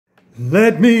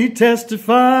Let me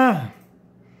testify.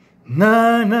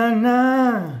 Na na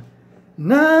na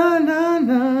na na na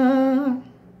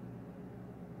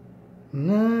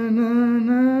na na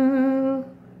na.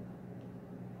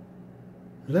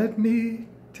 Let me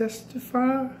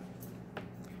testify.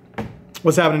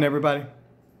 What's happening, everybody?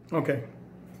 Okay.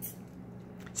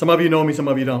 Some of you know me, some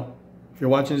of you don't. If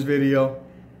you're watching this video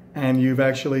and you've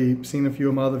actually seen a few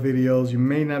of my other videos, you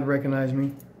may not recognize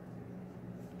me.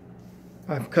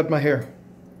 I've cut my hair,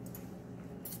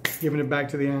 giving it back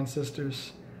to the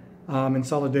ancestors in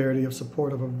solidarity of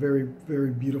support of a very,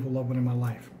 very beautiful loved one in my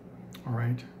life. All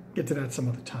right, get to that some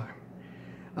other time.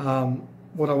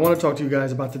 What I want to talk to you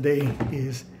guys about today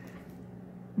is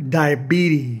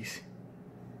diabetes.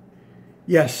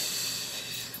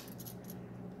 Yes,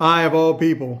 I, of all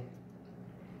people,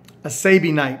 a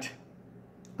Sebi-nite,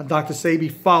 a Dr. Sebi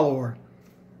follower,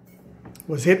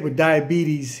 was hit with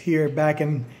diabetes here back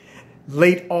in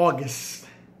late August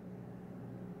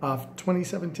of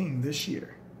 2017, this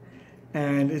year.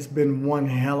 And it's been one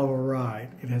hell of a ride.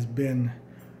 It has been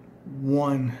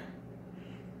one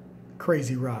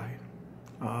crazy ride.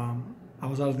 I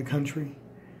was out of the country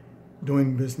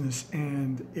doing business,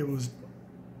 and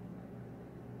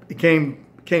it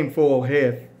came full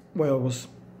head. Well, it was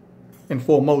in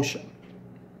full motion.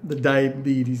 The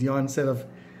diabetes, the onset of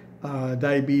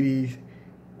diabetes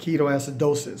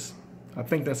ketoacidosis. I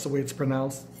think that's the way it's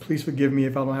pronounced. Please forgive me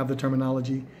if I don't have the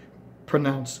terminology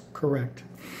pronounced correct,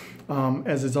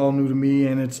 as it's all new to me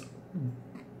and it's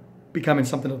becoming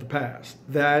something of the past.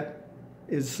 That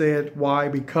is said, why?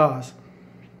 Because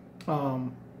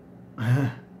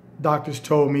doctors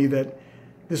told me that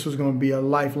this was going to be a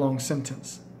lifelong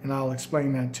sentence, and I'll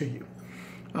explain that to you.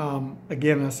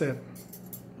 Again, I said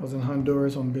I was in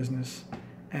Honduras on business,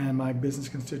 and my business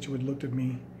constituent looked at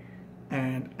me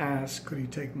and asked, could he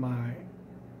take my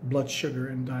blood sugar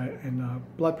and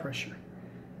blood pressure?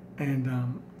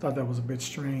 And thought that was a bit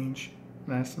strange.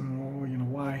 And I asked him, well, you know,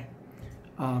 why?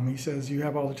 He says, you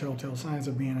have all the telltale signs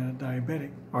of being a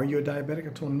diabetic. Are you a diabetic?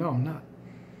 I told him, no, I'm not.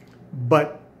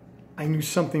 But I knew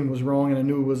something was wrong, and I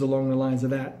knew it was along the lines of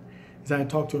that. Because I had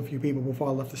talked to a few people before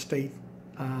I left the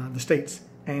States,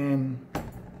 and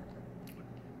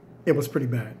it was pretty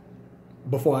bad.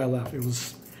 Before I left,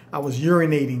 I was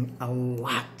urinating a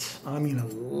lot. I mean, a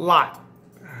lot.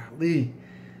 Golly,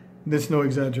 that's no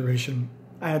exaggeration.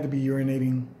 I had to be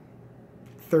urinating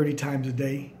 30 times a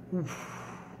day. Oof.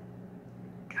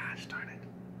 Gosh darn it.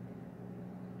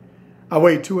 I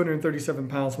weighed 237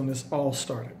 pounds when this all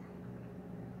started.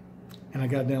 And I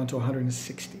got down to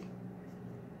 160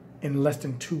 in less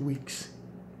than 2 weeks.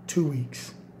 2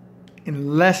 weeks.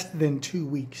 In less than 2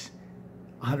 weeks,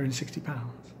 160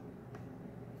 pounds.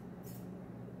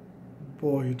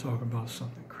 Boy, you're talking about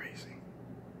something crazy.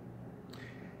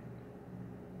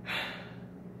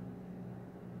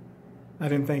 I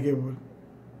didn't think it would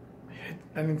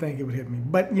hit me.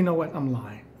 But you know what? I'm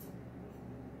lying.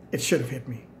 It should have hit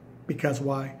me. Because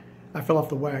why? I fell off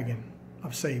the wagon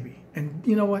of Sebi. And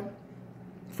you know what?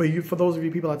 For those of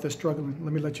you people out there struggling,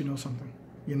 let me let you know something.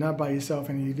 You're not by yourself,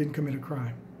 and you didn't commit a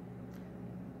crime.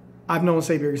 I've known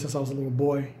Sebi ever since I was a little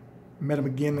boy. Met him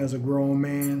again as a grown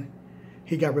man.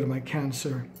 He got rid of my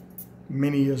cancer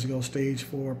many years ago, stage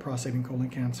 4 prostate and colon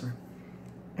cancer.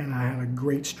 And I had a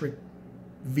great, strict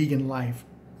vegan life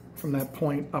from that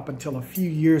point up until a few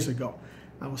years ago.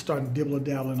 I was starting to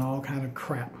dibble-dabble in all kind of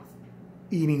crap,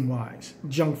 eating-wise.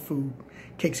 Junk food,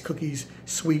 cakes, cookies,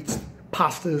 sweets,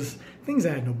 pastas, things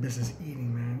I had no business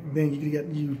eating, man. And then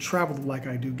you travel like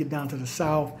I do, get down to the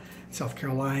South, South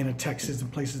Carolina, Texas, and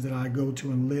places that I go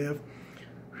to and live.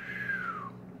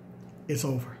 It's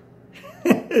over.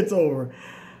 It's over.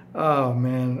 Oh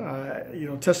man, you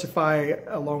know, testify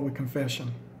along with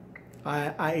confession.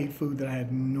 I ate food that I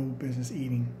had no business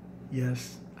eating.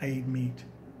 Yes, I ate meat.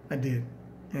 I did.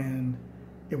 And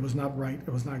it was not right.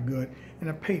 It was not good. And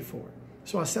I paid for it.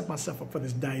 So I set myself up for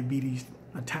this diabetes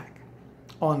attack,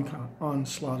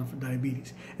 onslaught of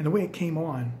diabetes. And the way it came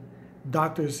on,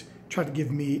 doctors tried to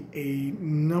give me a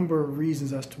number of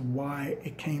reasons as to why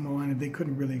it came on, and they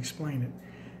couldn't really explain it.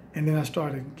 And then I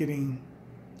started getting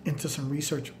into some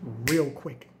research real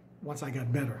quick once I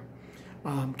got better.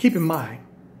 Keep in mind,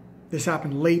 this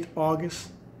happened late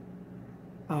August.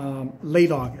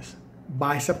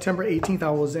 By September 18th,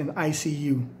 I was in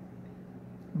ICU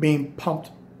being pumped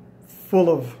full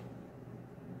of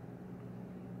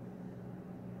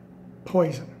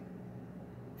poison.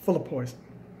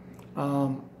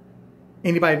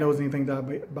 Anybody knows anything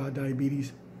about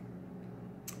diabetes?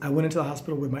 I went into the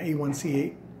hospital with my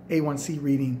A1C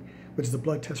reading, which is the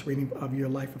blood test reading of your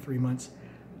life for 3 months,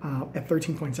 at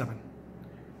 13.7.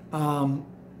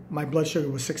 my blood sugar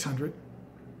was 600.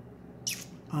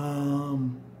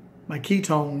 My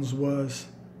ketones was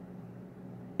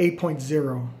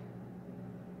 8.0.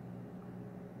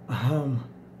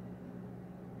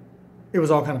 It was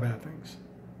all kind of bad things.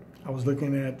 I was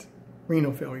looking at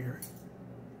renal failure.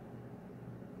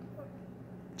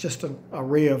 Just an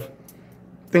array of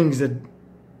things that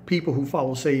people who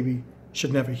follow Sebi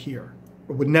should never hear,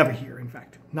 or would never hear, in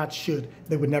fact. Not should,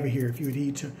 they would never hear if you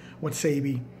adhere to what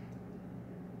Sebi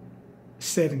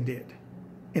said and did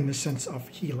in the sense of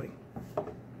healing.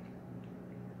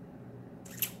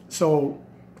 So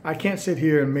I can't sit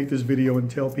here and make this video and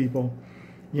tell people,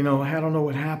 you know, I don't know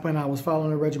what happened, I was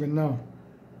following a regimen. No.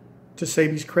 To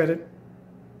Sebi's credit,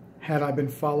 had I been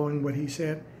following what he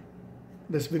said,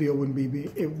 this video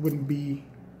wouldn't be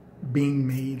being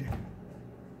made.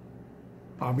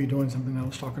 I'll be doing something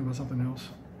else, talking about something else.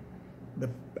 The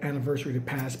anniversary that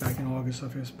passed back in August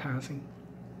of his passing.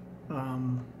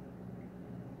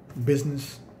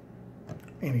 Business,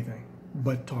 anything,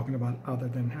 but talking about other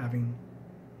than having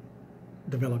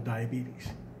developed diabetes,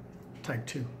 type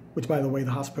 2. Which, by the way,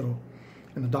 the hospital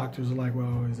and the doctors are like,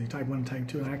 well, is he type 1, type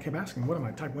 2? And I kept asking, what am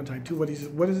I, type 1, type 2? What is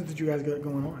it that you guys got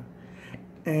going on?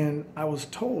 And I was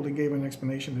told and gave an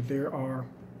explanation that there are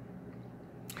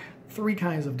 3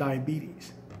 kinds of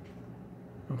diabetes,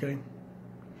 okay?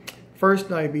 First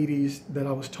diabetes that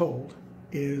I was told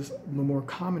is the more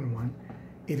common one.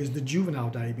 It is the juvenile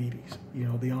diabetes, you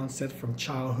know, the onset from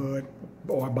childhood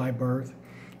or by birth,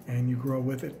 and you grow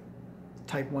with it,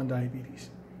 type 1 diabetes.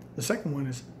 The second one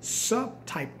is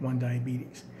subtype 1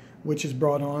 diabetes, which is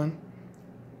brought on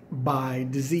by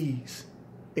disease.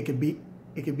 It could be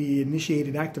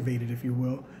initiated, activated, if you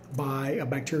will, by a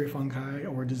bacteria, fungi,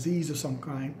 or a disease of some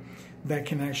kind that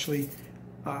can actually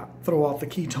throw off the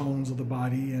ketones of the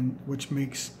body, and which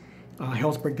makes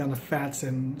helps break down the fats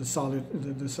and the solids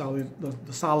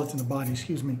in the body.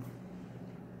 Excuse me.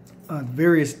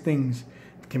 Various things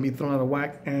can be thrown out of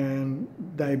whack, and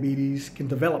diabetes can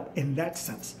develop in that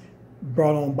sense,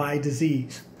 brought on by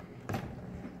disease.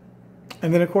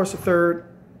 And then, of course, the third,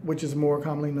 which is more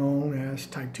commonly known as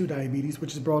type 2 diabetes,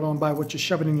 which is brought on by what you're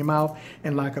shoving in your mouth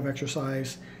and lack of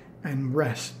exercise and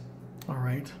rest, all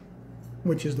right?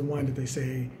 Which is the one that they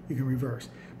say you can reverse.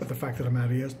 But the fact of the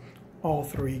matter is, all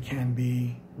 3 can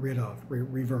be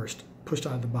reversed, pushed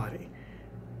out of the body.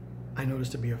 I know this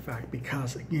to be a fact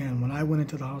because, again, when I went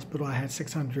into the hospital, I had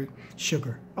 600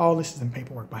 sugar. All this is in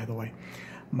paperwork, by the way.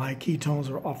 My ketones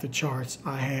were off the charts.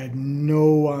 I had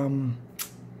no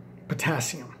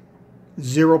potassium,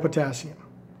 0 potassium.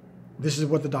 This is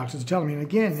what the doctors are telling me. And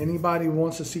again, anybody who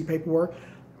wants to see paperwork,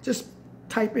 just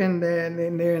type in there,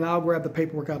 and I'll grab the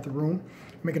paperwork out the room,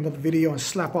 make another video, and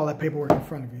slap all that paperwork in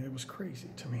front of you. It was crazy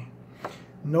to me.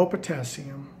 No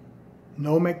potassium,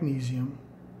 no magnesium,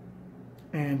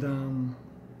 and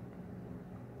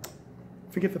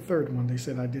forget the third one they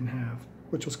said I didn't have,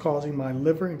 which was causing my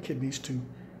liver and kidneys to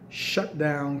shut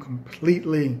down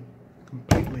completely.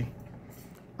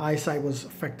 Eyesight was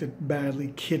affected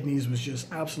badly. Kidneys was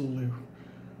just absolutely.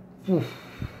 Oof.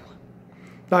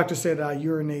 Doctor said I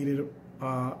urinated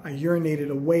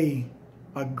away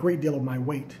a great deal of my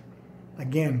weight.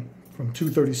 Again, from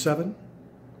 237.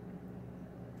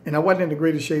 And I wasn't in the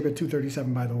greatest shape at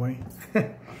 237, by the way.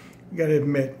 You got to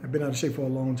admit, I've been out of shape for a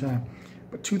long time.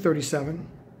 But 237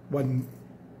 wasn't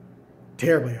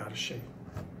terribly out of shape.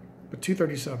 But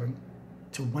 237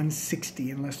 to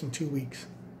 160 in less than 2 weeks.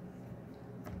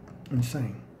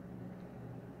 Insane.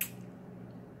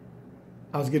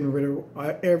 I was getting rid of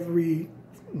every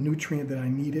nutrient that I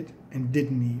needed and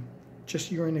didn't need.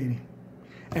 Just urinating.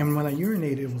 And when I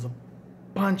urinated, it was a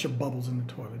bunch of bubbles in the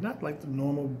toilet. Not like the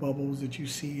normal bubbles that you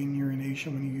see in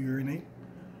urination when you urinate.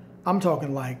 I'm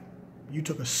talking like you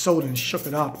took a soda and shook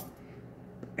it up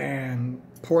and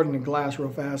poured it in a glass real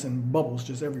fast, and bubbles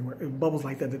just everywhere. Bubbles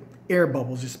like that, air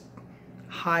bubbles, just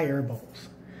high air bubbles.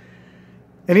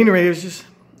 At any rate, it was just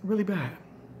really bad.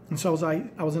 And so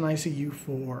I was in ICU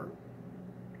for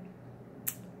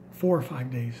 4 or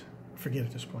 5 days. I forget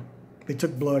at this point. They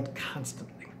took blood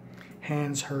constantly.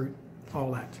 Hands hurt,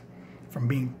 all that. From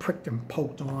being pricked and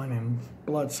poked on and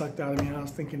blood sucked out of me. And I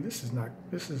was thinking, this is not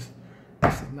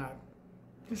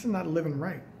living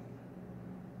right.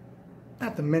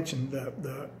 Not to mention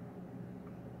the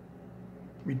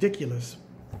ridiculous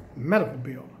medical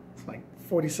bill. It's like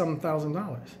 $40-something thousand.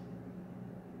 I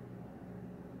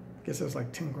guess it was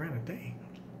like 10 grand a day.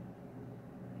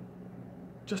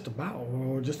 Just about,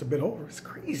 or just a bit over. It's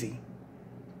crazy.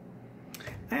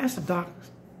 I asked the doctors.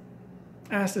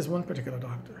 I asked this one particular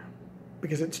doctor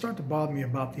because it started to bother me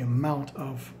about the amount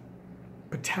of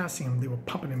potassium they were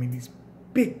pumping in me. These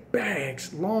big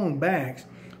bags, long bags,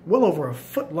 well over a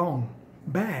foot long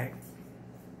bag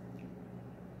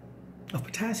of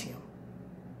potassium.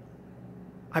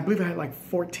 I believe I had like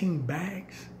 14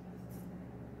 bags.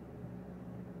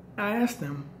 I asked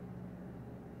them,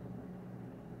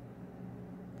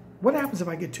 what happens if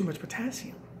I get too much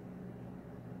potassium?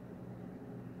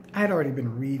 I had already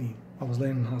been reading. I was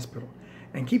laying in the hospital.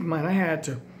 And keep in mind,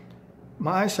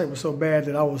 my eyesight was so bad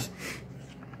that I was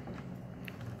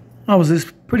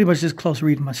pretty much this close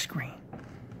reading my screen.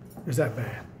 It was that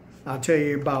bad. I'll tell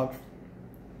you about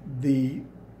the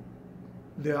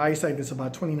eyesight that's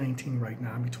about 2019 right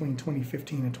now, between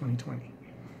 2015 and 2020.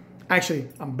 Actually,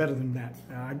 I'm better than that.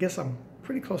 I guess I'm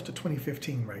pretty close to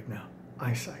 2015 right now,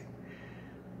 eyesight.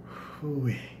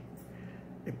 Ooh,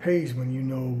 it pays when you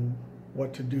know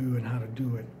what to do and how to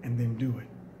do it and then do it.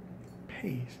 It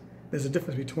pays. There's a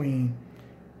difference between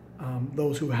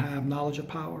those who have knowledge of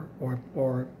power,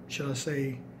 or should I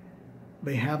say,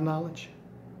 they have knowledge,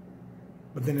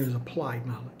 but then there's applied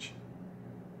knowledge.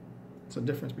 It's a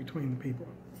difference between the people.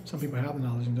 Some people have the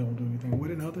knowledge and don't do anything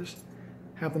with it, and others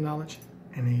have the knowledge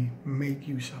and they make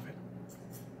use of it.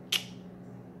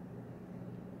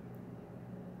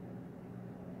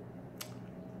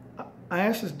 I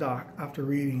asked this doc after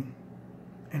reading,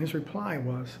 and his reply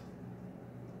was,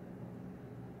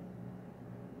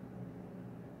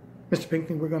 Mr.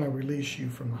 Pinckney, we're going to release you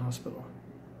from the hospital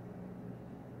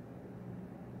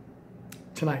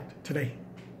tonight, today,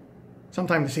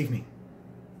 sometime this evening.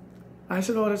 I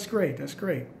said, oh, that's great, that's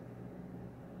great.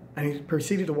 And he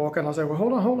proceeded to walk out. And I was like, well,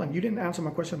 hold on. You didn't answer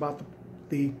my question about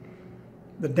the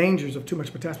dangers of too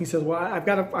much potassium. He says, well, I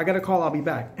got a call, I'll be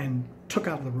back. And took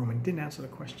out of the room and didn't answer the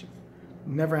question.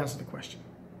 Never answered the question.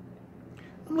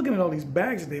 I'm looking at all these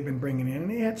bags that they've been bringing in, and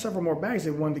they had several more bags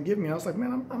they wanted to give me. I was like,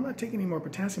 man, I'm not taking any more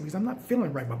potassium because I'm not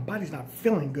feeling right. My body's not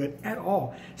feeling good at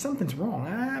all. Something's wrong.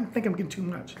 I think I'm getting too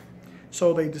much.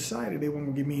 So they decided they weren't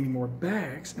going to give me any more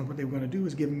bags, and what they were going to do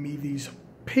is give me these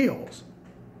pills.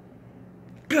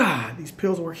 God, these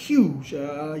pills were huge,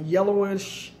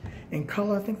 yellowish in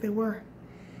color, I think they were.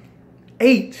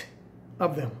 8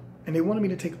 of them, and they wanted me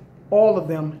to take all of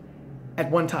them at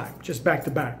one time, just back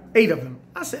to back, 8 of them.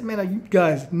 I said, man, are you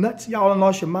guys nuts? Y'all done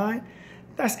lost your mind?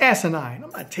 That's asinine.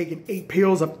 I'm not taking 8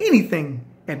 pills of anything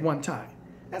at one time.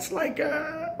 That's like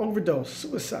overdose,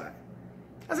 suicide.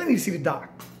 I said, I need to see the doc.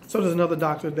 So there's another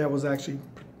doctor that was actually,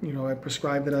 I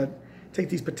prescribed that I take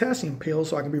these potassium pills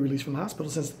so I can be released from the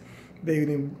hospital, since they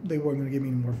weren't going to give me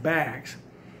any more bags.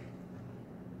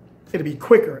 It'd be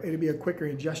quicker. It'd be a quicker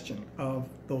ingestion of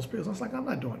those pills. I was like, I'm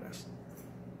not doing this.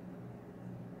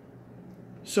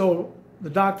 So the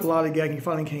doctor, lollygagging,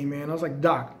 finally came in. I was like,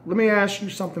 Doc, let me ask you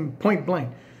something point blank.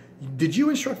 Did you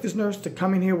instruct this nurse to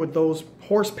come in here with those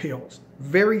horse pills?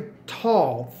 Very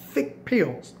tall, thick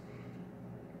pills.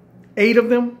 8 of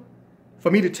them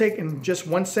for me to take in just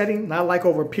one setting, not like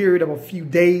over a period of a few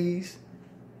days,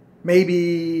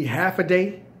 maybe half a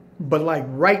day, but like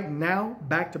right now,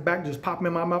 back to back, just pop them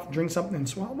in my mouth, drink something and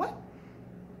swallow. What?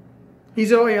 He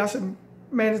said, oh yeah. I said,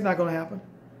 man, it's not going to happen.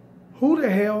 Who the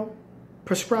hell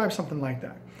prescribe something like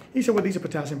that? He said, well, these are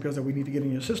potassium pills that we need to get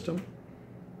in your system.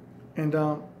 And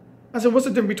I said, what's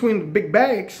the difference between the big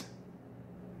bags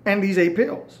and these 8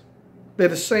 pills? They're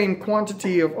the same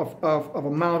quantity of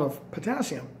amount of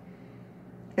potassium.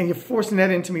 And you're forcing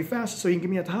that into me faster so you can get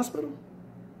me at the hospital?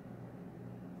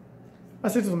 I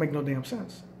said, this doesn't make no damn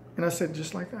sense. And I said,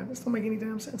 just like that, this don't make any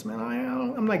damn sense, man.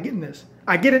 I'm not getting this.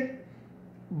 I get it,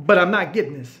 but I'm not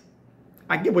getting this.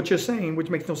 I get what you're saying, which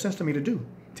makes no sense to me to do,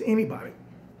 to anybody.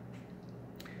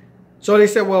 So they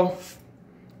said, well,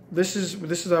 this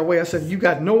is our way. I said, you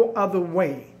got no other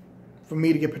way for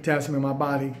me to get potassium in my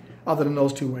body other than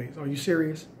those 2 ways. Are you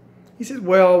serious? He said,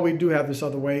 well, we do have this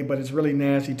other way, but it's really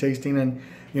nasty tasting. And,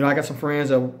 I got some friends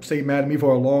that stayed mad at me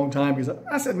for a long time because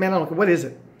I said, man, I don't know, what is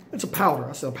it? It's a powder.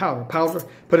 I said, a powder. Powder,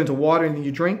 put into water and then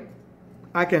you drink.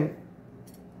 I can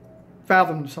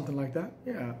fathom something like that.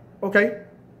 Yeah. Okay.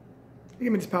 You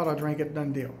give me this powder, I drank it,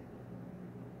 done deal.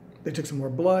 They took some more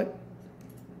blood.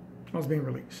 I was being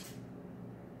released.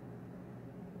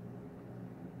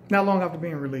 Not long after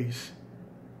being released,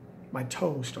 my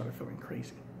toes started feeling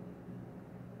crazy.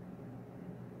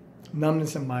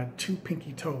 Numbness in my 2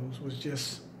 pinky toes was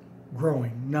just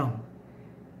growing numb.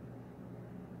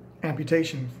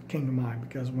 Amputation came to mind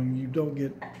because when you don't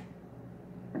get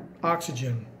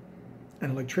oxygen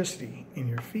and electricity in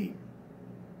your feet,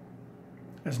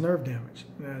 that's nerve damage.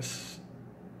 That's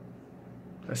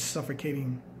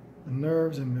suffocating the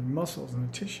nerves and the muscles and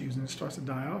the tissues, and it starts to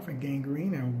die off, and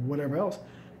gangrene and whatever else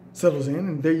settles in,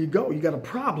 and there you go. You got a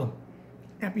problem.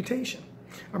 Amputation.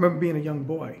 I remember being a young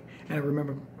boy, and I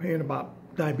remember hearing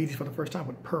about diabetes for the first time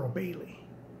with Pearl Bailey.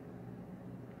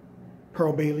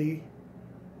 Pearl Bailey,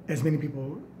 as many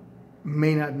people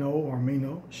may not know or may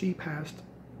know, she passed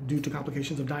due to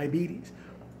complications of diabetes.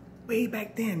 Way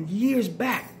back then, years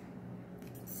back,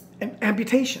 an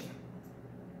amputation.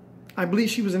 I believe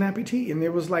she was an amputee, and it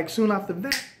was like soon after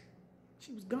that,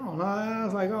 she was gone. I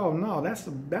was like, oh no, that's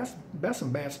some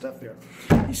bad stuff there.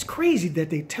 It's crazy that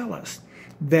they tell us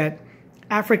that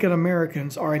African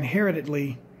Americans are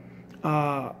inherently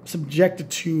subjected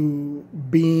to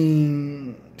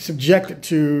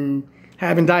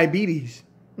having diabetes,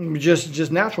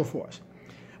 just natural for us.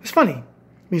 It's funny. It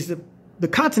means the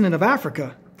continent of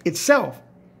Africa itself,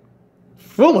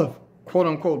 full of quote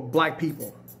unquote black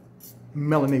people,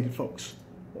 melanated folks,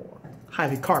 or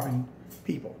highly carbon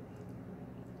people.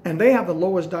 And they have the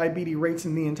lowest diabetes rates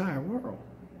in the entire world.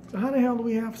 So how the hell do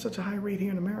we have such a high rate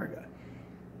here in America?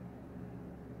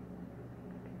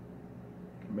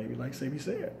 Maybe like Sebi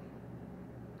said,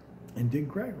 and Dick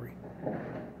Gregory.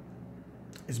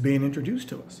 It's being introduced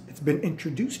to us. It's been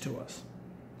introduced to us.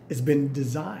 It's been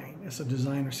designed. It's a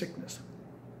designer sickness,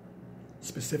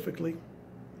 specifically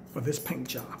for this paint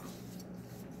job.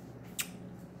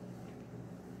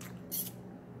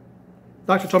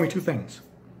 Doctor told me two things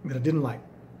that I didn't like,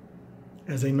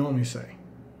 as they normally say.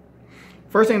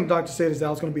 First thing the doctor said is that I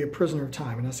was going to be a prisoner of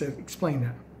time. And I said, explain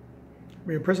that.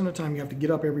 Be a prisoner of time. You have to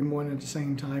get up every morning at the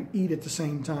same time, eat at the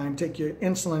same time, take your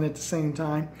insulin at the same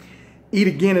time, eat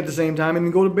again at the same time, and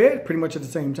then go to bed pretty much at the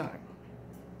same time.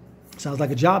 Sounds like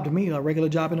a job to me, a regular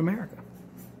job in America.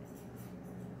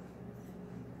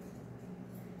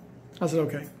 I said,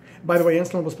 okay. By the way,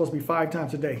 insulin was supposed to be 5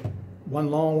 times a day.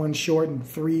 1 long, 1 short, and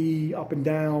 3 up and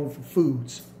down for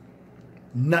foods.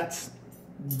 Nuts.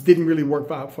 Didn't really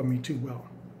work out for me too well.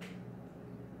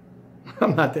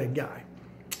 I'm not that guy.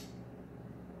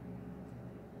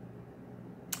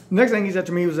 Next thing he said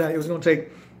to me was that it was going to take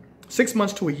 6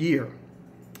 months to a year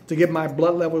to get my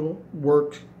blood level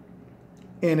worked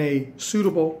in a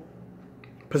suitable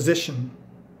position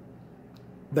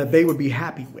that they would be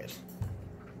happy with.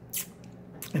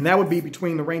 And that would be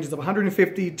between the ranges of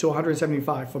 150 to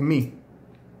 175 for me.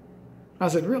 I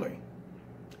said, really?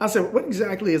 I said, what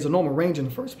exactly is a normal range in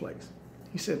the first place?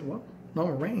 He said, well,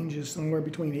 normal range is somewhere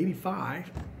between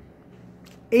 85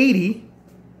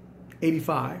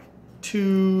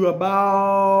 to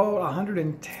about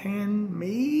 110,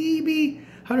 maybe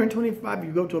 125 if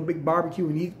you go to a big barbecue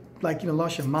and eat like,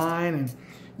 lost your mind and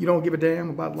you don't give a damn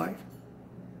about life.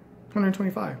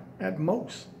 125 at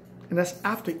most. And that's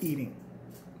after eating.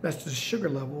 That's the sugar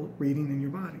level reading in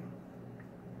your body.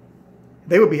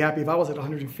 They would be happy if I was at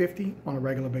 150 on a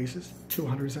regular basis to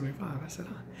 175. I said,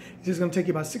 it's just going to take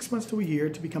you about 6 months to a year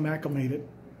to become acclimated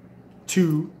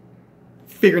to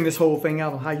figuring this whole thing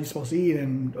out on how you're supposed to eat.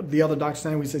 And the other doctor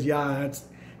saying, he says, yeah,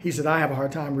 he said, I have a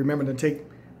hard time remembering to take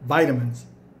vitamins,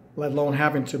 let alone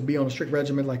having to be on a strict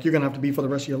regimen like you're going to have to be for the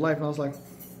rest of your life. And I was like,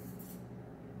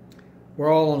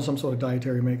 we're all on some sort of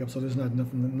dietary makeup, so there's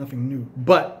nothing new.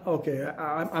 But, okay,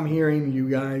 I'm hearing you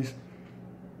guys,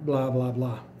 blah, blah,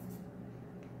 blah.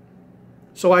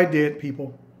 So I did,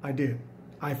 people. I did.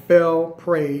 I fell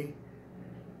prey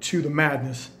to the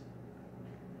madness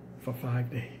for 5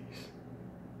 days.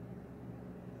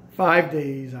 5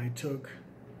 days I took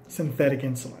synthetic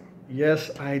insulin. Yes,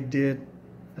 I did.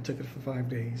 I took it for 5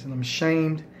 days, and I'm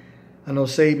ashamed. I know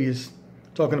Sebi is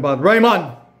talking about,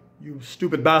 Raymond, you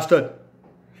stupid bastard.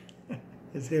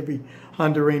 His heavy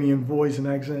Honduranian voice and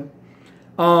accent.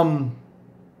 5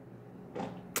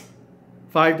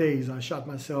 days I shot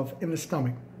myself in the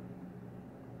stomach.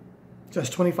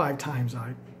 Just 25 times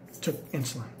I took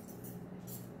insulin.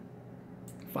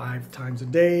 5 times a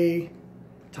day,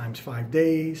 times 5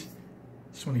 days,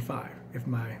 it's 25, if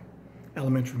my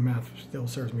elementary math still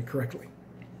serves me correctly.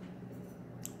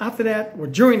 After that, or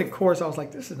during the course, I was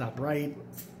like, this is not right.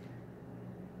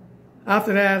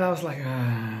 After that, I was like,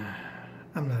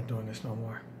 I'm not doing this no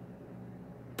more.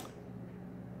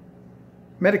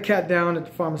 Met a cat down at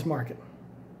the farmer's market.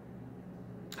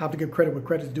 I have to give credit where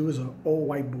credit's due, as an old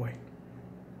white boy.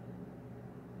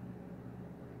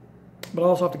 But I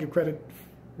also have to give credit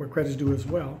where credit's due as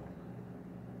well.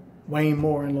 Wayne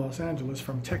Moore in Los Angeles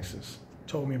from Texas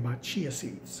told me about chia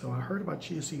seeds. So I heard about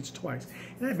chia seeds twice.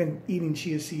 And I've been eating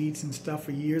chia seeds and stuff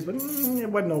for years, but it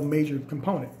wasn't no major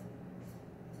component.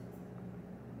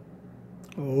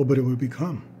 Oh, but it would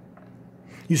become.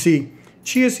 You see,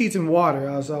 chia seeds in water,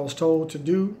 as I was told to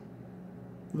do,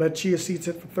 let chia seeds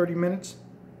sit for 30 minutes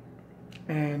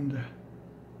and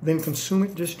then consume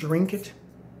it, just drink it,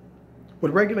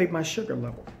 would regulate my sugar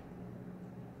level.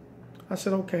 I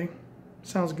said, okay,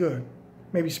 sounds good.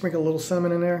 Maybe sprinkle a little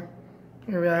cinnamon in there.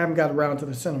 Maybe I haven't got around to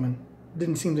the cinnamon.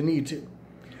 Didn't seem to need to.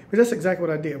 But that's exactly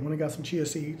what I did. When I got some chia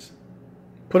seeds,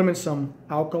 put them in some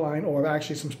alkaline or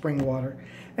actually some spring water.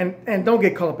 And don't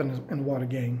get caught up in the water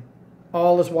game.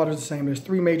 All this water is the same. There's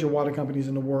 3 major water companies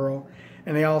in the world,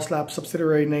 and they all slap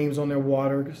subsidiary names on their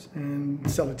waters and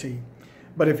sell it to you.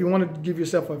 But if you want to give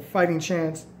yourself a fighting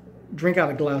chance, drink out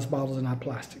of glass bottles and not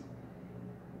plastic.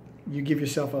 You give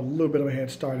yourself a little bit of a head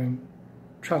start in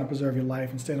trying to preserve your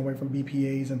life and staying away from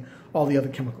BPAs and all the other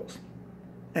chemicals.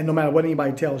 And no matter what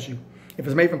anybody tells you, if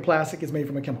it's made from plastic, it's made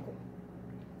from a chemical.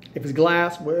 If it's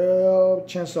glass, well,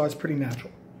 chances are it's pretty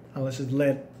natural, unless it's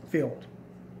lead filled.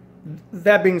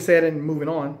 That being said, and moving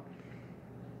on,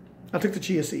 I took the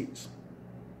chia seeds.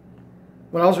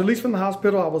 When I was released from the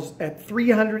hospital, I was at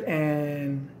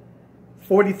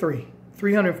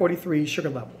 343 sugar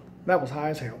level. That was high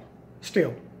as hell.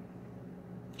 Still.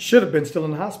 Should have been still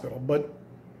in the hospital, but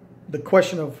the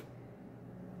question of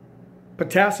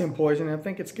potassium poisoning, I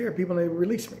think it scared people and they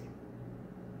released me.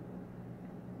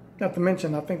 Not to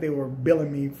mention, I think they were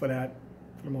billing me for that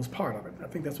for the most part of it. I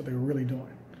think that's what they were really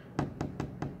doing.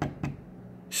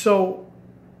 So,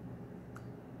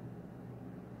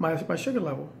 my sugar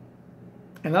level,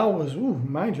 and I was,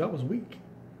 mind you, I was weak.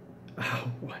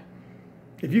 Oh, boy.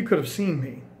 If you could have seen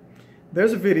me,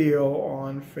 there's a video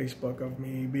on Facebook of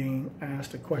me being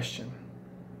asked a question.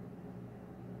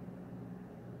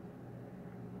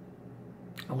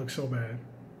 I look so bad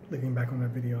looking back on that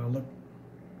video.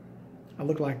 I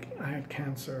look like I had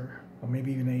cancer or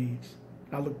maybe even AIDS.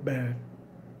 I looked bad,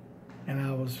 and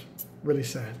I was really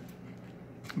sad.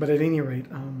 But at any rate,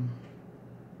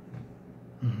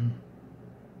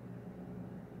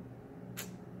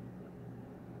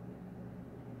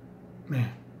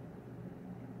 man,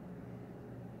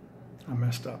 I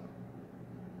messed up.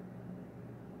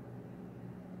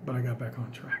 But I got back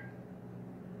on track.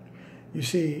 You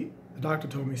see, the doctor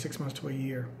told me 6 months to a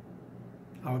year.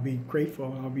 I would be grateful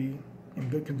and I'll be in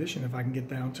good condition if I can get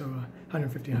down to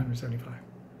 150, 175.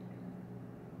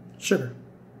 Sugar.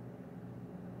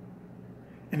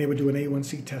 And they would do an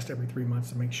A1C test every 3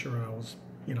 months to make sure I was,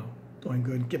 doing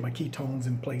good, get my ketones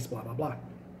in place, blah, blah, blah.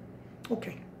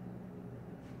 Okay.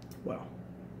 Well,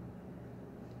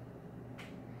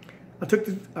 I took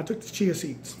the chia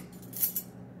seeds,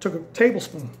 took a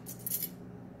tablespoon,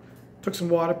 took some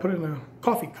water, put it in a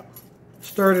coffee cup,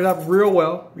 stirred it up real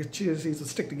well, because chia seeds will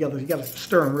stick together. You got to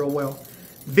stir them real well,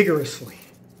 vigorously,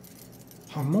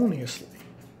 harmoniously.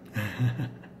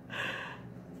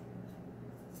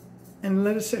 And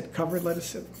let it sit, cover it, let it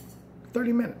sit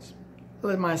 30 minutes.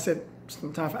 Let mine sit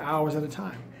sometimes for hours at a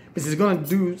time. Because it's going to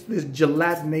do this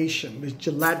gelatination, this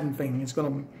gelatin thing. It's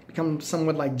going to become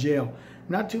somewhat like gel.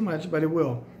 Not too much, but it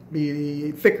will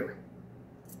be thicker.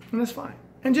 And that's fine.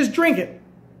 And just drink it.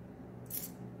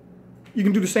 You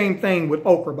can do the same thing with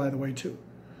okra, by the way, too.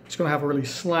 It's going to have a really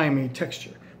slimy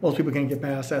texture. Most people can't get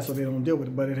past that, so they don't deal with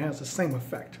it, but it has the same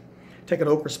effect. Take an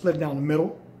okra, split it down the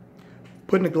middle,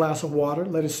 put in a glass of water,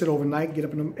 let it sit overnight, get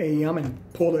up in the AM and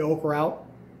pull the okra out.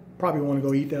 Probably want to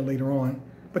go eat that later on.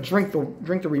 But drink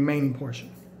the remaining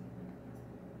portion.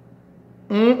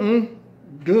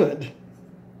 Good.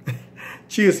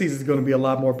 Chia seeds is going to be a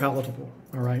lot more palatable,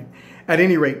 all right? At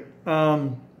any rate, I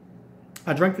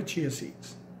drank the chia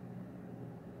seeds.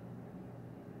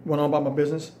 Went on about my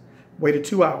business, waited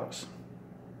 2 hours.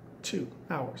 2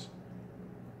 hours.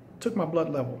 Took my blood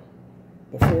level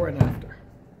before and after.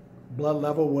 Blood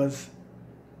level was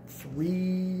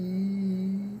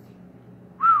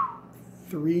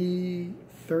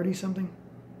 330 something.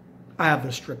 I have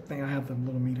the strip thing. I have the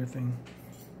little meter thing.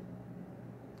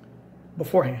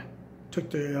 Beforehand, took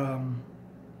the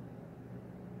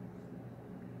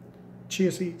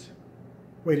chia seeds,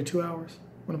 waited 2 hours,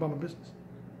 went about my business.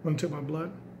 Went and took my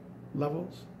blood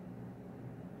levels,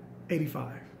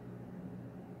 85.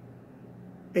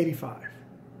 85.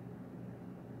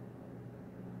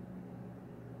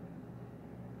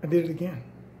 I did it again.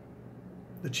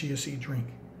 The chia seed drink.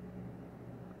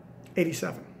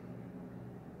 87.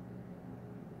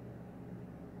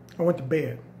 I went to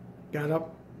bed, got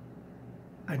up.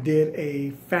 I did a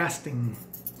fasting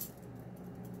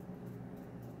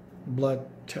blood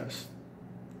test.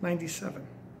 97.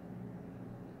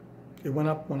 It went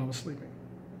up when I was sleeping.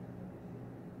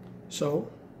 So,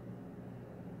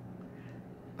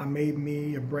 I made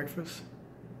me a breakfast,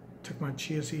 took my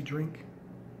chia seed drink,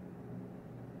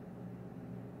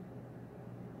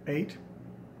 ate,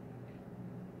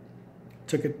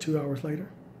 took it 2 hours later,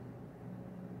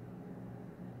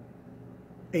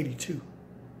 82.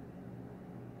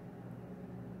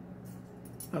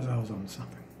 I was on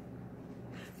something.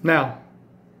 Now,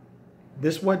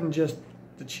 this wasn't just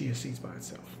the chia seeds by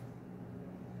itself.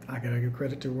 I gotta give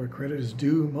credit to where credit is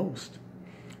due most.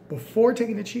 before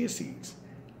taking the chia seeds,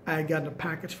 I had gotten a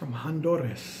package from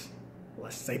Honduras, La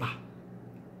Ceiba,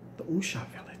 the Usha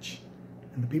village.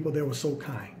 And the people there were so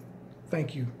kind.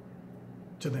 Thank you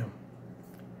to them.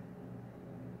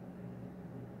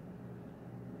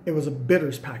 It was a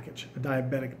bitters package, a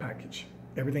diabetic package.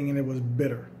 Everything in it was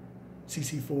bitter.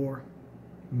 CC4,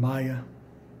 Maya,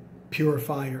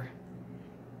 Purifier,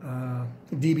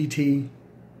 DBT,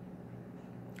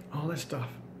 all that stuff.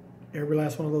 Every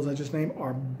last one of those I just named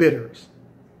are bitters.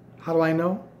 How do I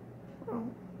know?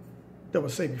 Well, that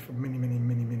was Sebi for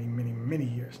many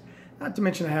years. Not to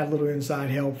mention I had a little inside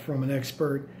help from an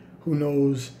expert who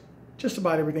knows just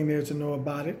about everything there is to know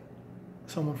about it.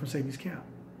 Someone from Sebi's camp.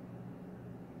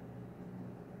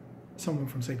 Someone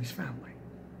from Sebi's family,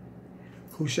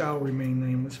 who shall remain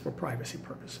nameless for privacy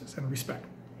purposes and respect.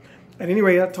 At any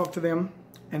rate, I talked to them,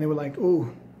 and they were like,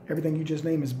 "Ooh, everything you just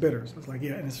named is bitters." I was like,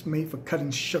 "Yeah, and it's made for cutting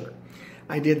sugar."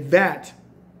 I did that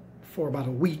for about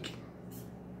a week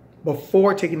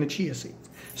before taking the chia seeds.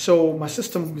 So my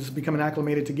system was becoming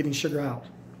acclimated to getting sugar out.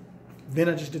 Then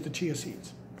I just did the chia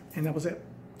seeds, and that was it.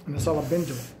 And that's all I've been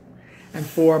doing. And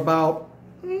for about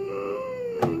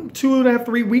 2.5,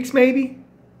 3 weeks maybe,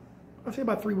 I'd say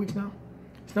about 3 weeks now,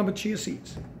 it's nothing but chia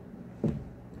seeds.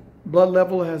 Blood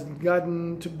level has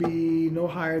gotten to be no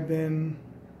higher than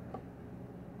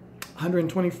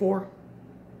 124.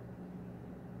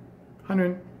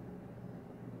 100.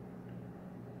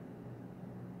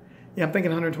 Yeah, I'm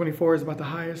thinking 124 is about the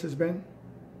highest it's been.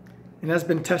 And that's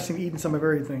been testing, eating some of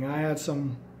everything. I had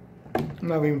some, I'm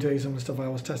not going to even tell you some of the stuff I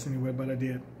was testing it with, but I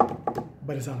did.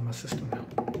 But it's out of my system now.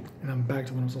 And I'm back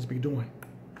to what I'm supposed to be doing.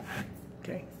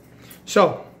 Okay.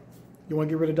 So, you want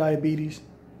to get rid of diabetes?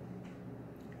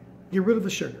 Get rid of the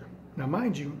sugar. Now,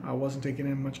 mind you, I wasn't taking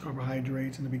in much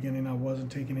carbohydrates in the beginning. I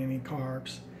wasn't taking any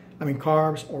carbs. I mean,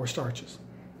 carbs or starches.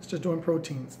 It's just doing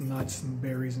proteins, nuts and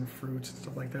berries and fruits and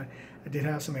stuff like that. I did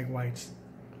have some egg whites.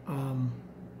 And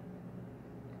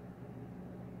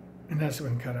that's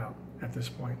been cut out at this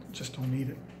point. Just don't need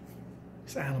it.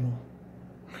 It's animal.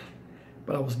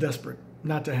 But I was desperate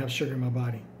not to have sugar in my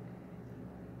body.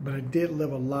 But I did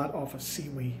live a lot off of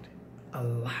seaweed. A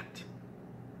lot.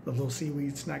 The little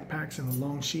seaweed snack packs and the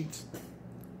long sheets.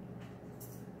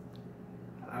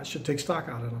 I should take stock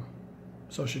out of them.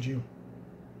 So should you.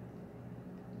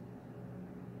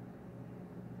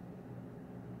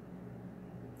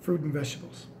 Fruit and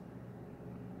vegetables.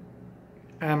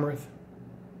 Amaranth,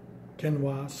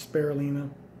 quinoa, spirulina,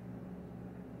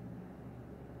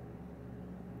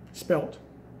 spelt.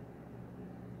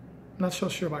 Not so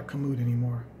sure about kamut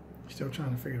anymore. Still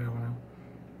trying to figure that one out.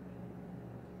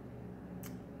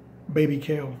 Baby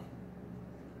kale.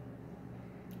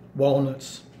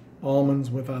 Walnuts. Almonds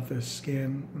without the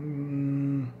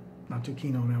skin. Not too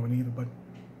keen on that one either, but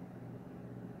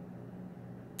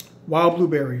wild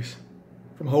blueberries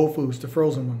from Whole Foods, the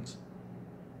frozen ones.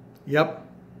 Yep,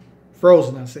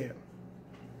 frozen, I said.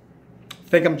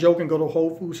 Think I'm joking, go to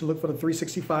Whole Foods and look for the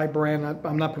 365 brand.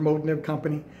 I'm not promoting their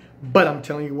company, but I'm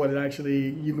telling you what, it actually,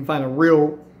 you can find a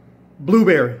real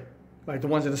blueberry, like the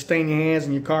ones that stain your hands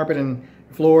and your carpet and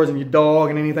floors and your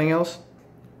dog and anything else.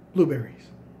 Blueberries.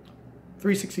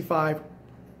 365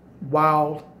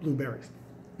 wild blueberries.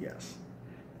 Yes.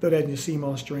 Throw that in your sea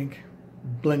moss drink,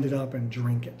 blend it up and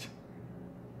drink it.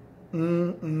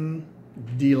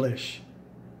 Delish.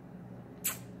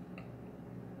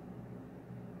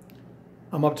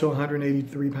 I'm up to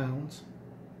 183 pounds.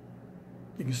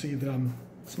 You can see that I'm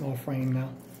small frame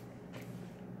now.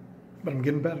 But I'm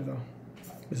getting better though,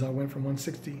 because I went from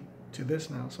 160 to this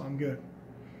now, so I'm good.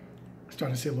 I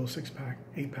started to see a little 6-pack,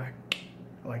 8-pack.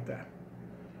 I like that.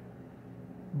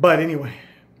 But anyway,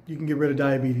 you can get rid of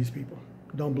diabetes, people.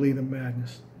 Don't believe in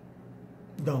madness.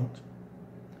 Don't.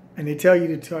 And they tell you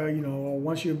to tell, you know,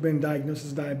 once you've been diagnosed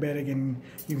as diabetic and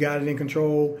you got it in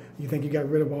control, you think you got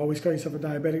rid of, always call yourself a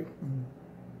diabetic.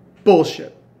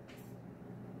 Bullshit.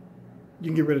 You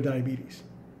can get rid of diabetes.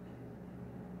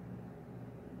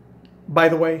 By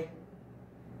the way,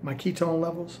 my ketone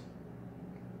levels,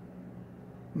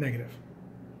 negative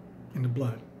in the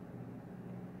blood.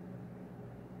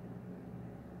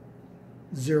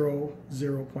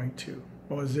 0.2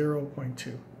 or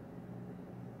 0.2.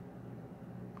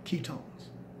 Ketones.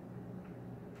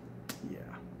 Yeah.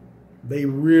 They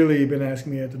really been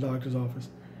asking me at the doctor's office,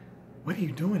 what are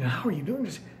you doing and how are you doing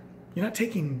this? You're not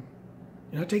taking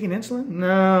insulin?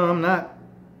 No, I'm not.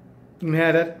 You can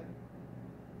have that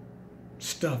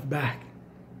stuff back.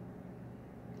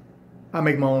 I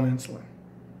make my own insulin.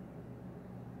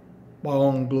 My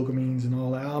own glucamines and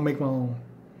all that. I'll make my own.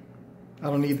 I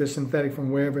don't need the synthetic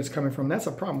from wherever it's coming from. That's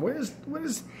a problem. Where's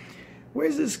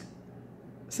this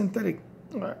synthetic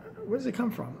Where does it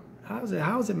come from? How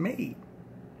is it made?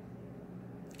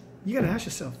 You got to ask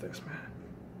yourself this, man.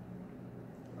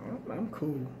 I'm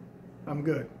cool. I'm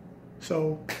good.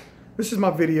 So this is my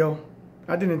video.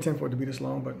 I didn't intend for it to be this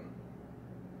long, but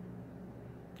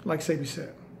like Sebi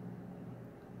said,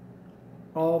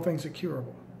 all things are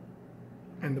curable.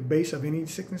 And the base of any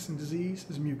sickness and disease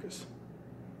is mucus.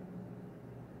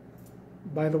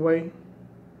 By the way,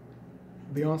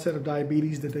 the onset of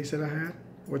diabetes that they said I had,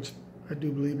 which I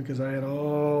do believe because I had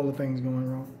all the things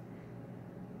going wrong.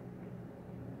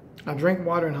 I drank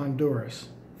water in Honduras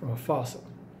from a faucet,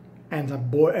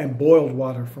 and boiled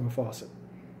water from a faucet.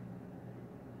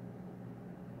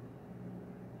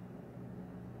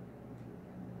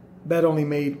 That only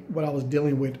made what I was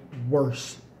dealing with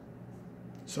worse.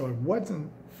 So it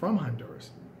wasn't from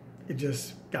Honduras. It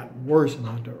just got worse in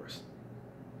Honduras.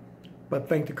 But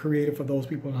thank the Creator for those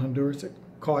people in Honduras that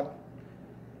caught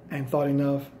and thought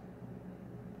enough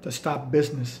to stop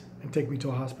business and take me to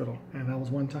a hospital. And that was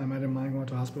one time I didn't mind going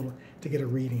to a hospital to get a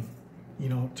reading, you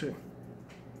know, to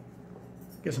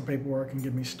get some paperwork and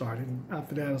get me started. And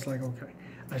after that, I was like, okay.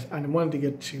 I wanted to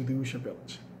get to the Usha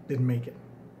village. Didn't make it.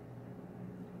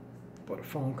 But a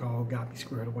phone call got me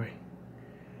squared away.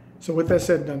 So with that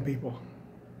said and done, people,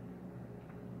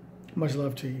 much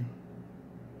love to you.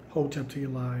 Hotep to your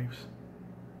lives.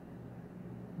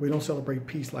 We don't celebrate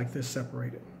peace like this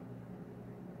separated.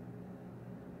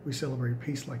 We celebrate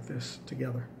peace like this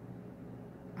together.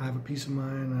 I have a peace of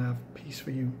mind, and I have peace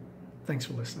for you. Thanks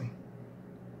for listening.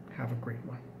 Have a great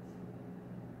one.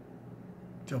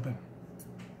 Till then.